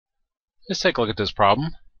Let's take a look at this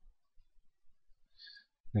problem.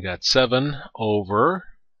 We got 7 over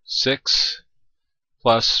 6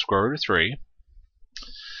 plus square root of 3.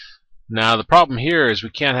 Now the problem here is we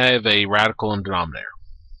can't have a radical in the denominator.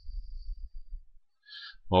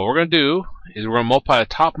 What we're going to do is we're going to multiply the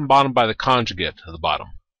top and bottom by the conjugate of the bottom.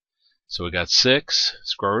 So we got 6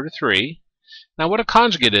 square root of 3. Now what a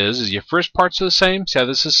conjugate is your first parts are the same. See how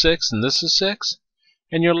this is 6 and this is 6?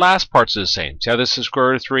 And your last parts are the same. See how this is square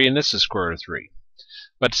root of 3 and this is square root of 3.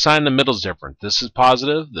 But the sign in the middle is different. This is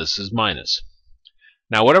positive, this is minus.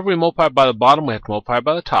 Now whatever we multiply by the bottom, we have to multiply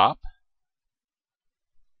by the top.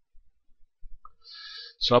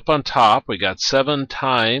 So up on top, we got 7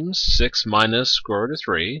 times 6 minus square root of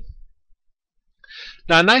 3.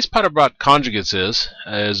 Now a nice part about conjugates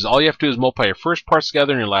is all you have to do is multiply your first parts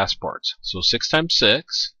together and your last parts. So 6 times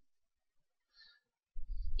 6,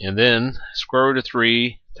 and then square root of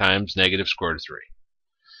 3 times negative square root of 3.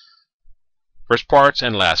 First parts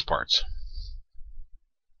and last parts.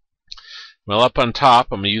 Well, up on top,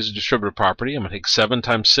 I'm going to use the distributive property. I'm going to take 7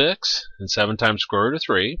 times 6 and 7 times square root of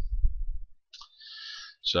 3.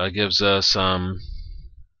 So that gives us, I'll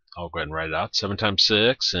go ahead and write it out, 7 times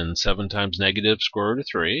 6 and 7 times negative square root of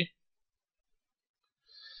 3.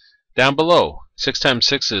 Down below, 6 times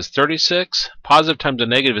 6 is 36, positive times a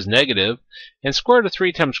negative is negative, and square root of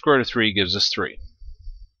 3 times square root of 3 gives us 3.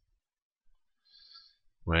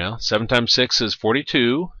 Well, 7 times 6 is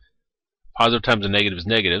 42, positive times a negative is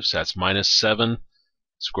negative, so that's minus 7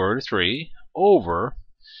 square root of 3, over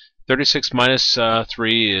 36 minus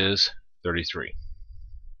 3 is 33.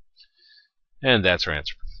 And that's our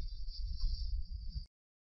answer.